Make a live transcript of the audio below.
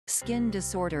Skin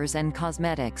disorders and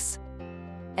cosmetics.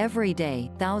 Every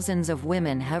day, thousands of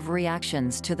women have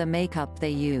reactions to the makeup they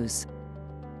use.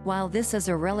 While this is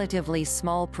a relatively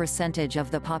small percentage of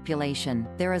the population,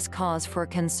 there is cause for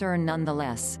concern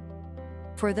nonetheless.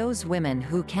 For those women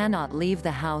who cannot leave the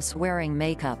house wearing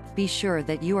makeup, be sure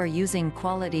that you are using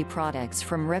quality products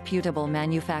from reputable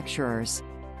manufacturers.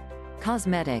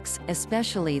 Cosmetics,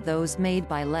 especially those made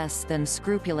by less than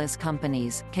scrupulous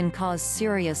companies, can cause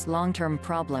serious long-term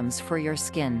problems for your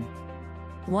skin.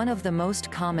 One of the most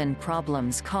common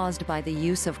problems caused by the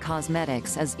use of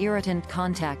cosmetics is irritant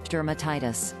contact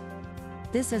dermatitis.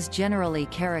 This is generally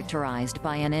characterized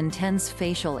by an intense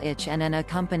facial itch and an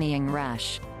accompanying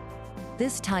rash.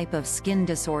 This type of skin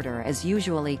disorder is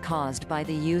usually caused by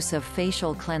the use of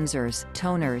facial cleansers,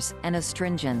 toners, and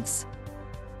astringents.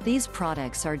 These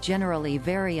products are generally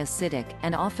very acidic,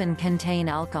 and often contain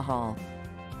alcohol.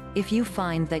 If you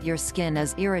find that your skin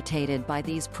is irritated by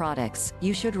these products,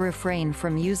 you should refrain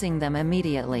from using them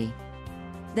immediately.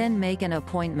 Then make an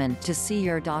appointment to see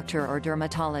your doctor or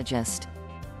dermatologist.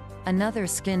 Another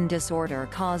skin disorder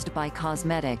caused by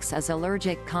cosmetics is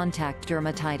allergic contact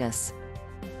dermatitis.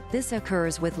 This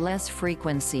occurs with less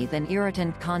frequency than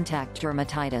irritant contact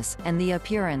dermatitis, and the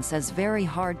appearance is very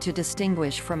hard to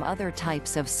distinguish from other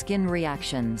types of skin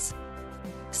reactions.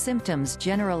 Symptoms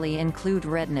generally include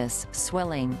redness,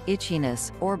 swelling,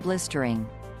 itchiness, or blistering.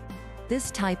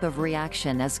 This type of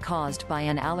reaction is caused by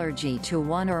an allergy to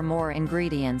one or more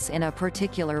ingredients in a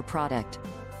particular product.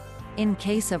 In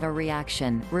case of a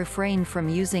reaction, refrain from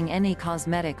using any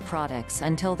cosmetic products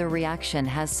until the reaction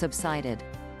has subsided.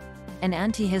 An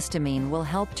antihistamine will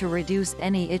help to reduce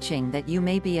any itching that you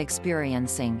may be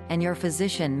experiencing, and your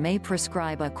physician may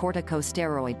prescribe a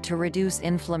corticosteroid to reduce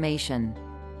inflammation.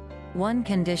 One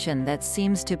condition that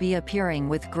seems to be appearing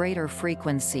with greater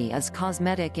frequency is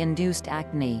cosmetic-induced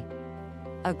acne.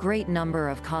 A great number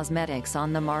of cosmetics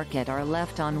on the market are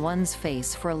left on one's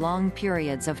face for long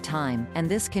periods of time, and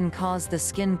this can cause the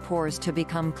skin pores to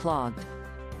become clogged.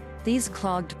 These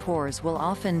clogged pores will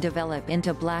often develop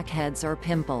into blackheads or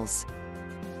pimples.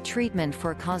 Treatment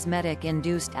for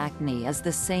cosmetic-induced acne is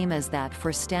the same as that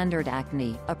for standard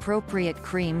acne: appropriate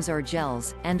creams or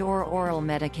gels, and/or oral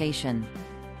medication.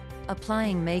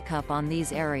 Applying makeup on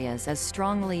these areas is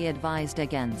strongly advised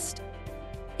against.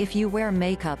 If you wear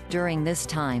makeup during this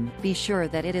time, be sure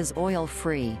that it is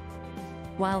oil-free.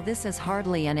 While this is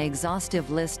hardly an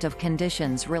exhaustive list of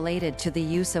conditions related to the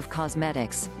use of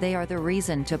cosmetics, they are the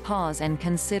reason to pause and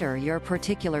consider your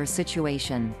particular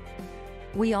situation.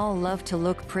 We all love to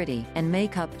look pretty, and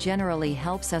makeup generally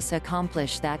helps us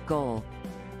accomplish that goal.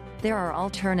 There are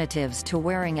alternatives to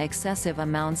wearing excessive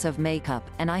amounts of makeup,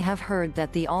 and I have heard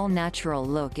that the all-natural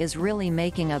look is really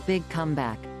making a big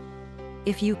comeback.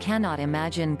 If you cannot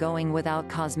imagine going without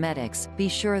cosmetics, be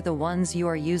sure the ones you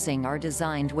are using are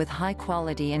designed with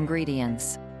high-quality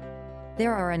ingredients.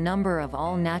 There are a number of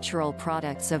all-natural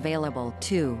products available,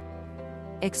 too.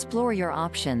 Explore your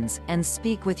options, and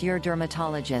speak with your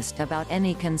dermatologist about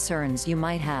any concerns you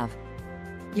might have.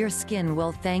 Your skin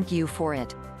will thank you for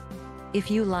it. If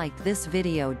you liked this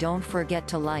video, don't forget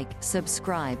to like,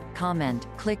 subscribe, comment,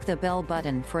 click the bell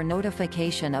button for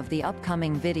notification of the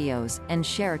upcoming videos, and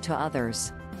share to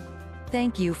others.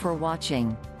 Thank you for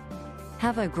watching.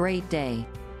 Have a great day.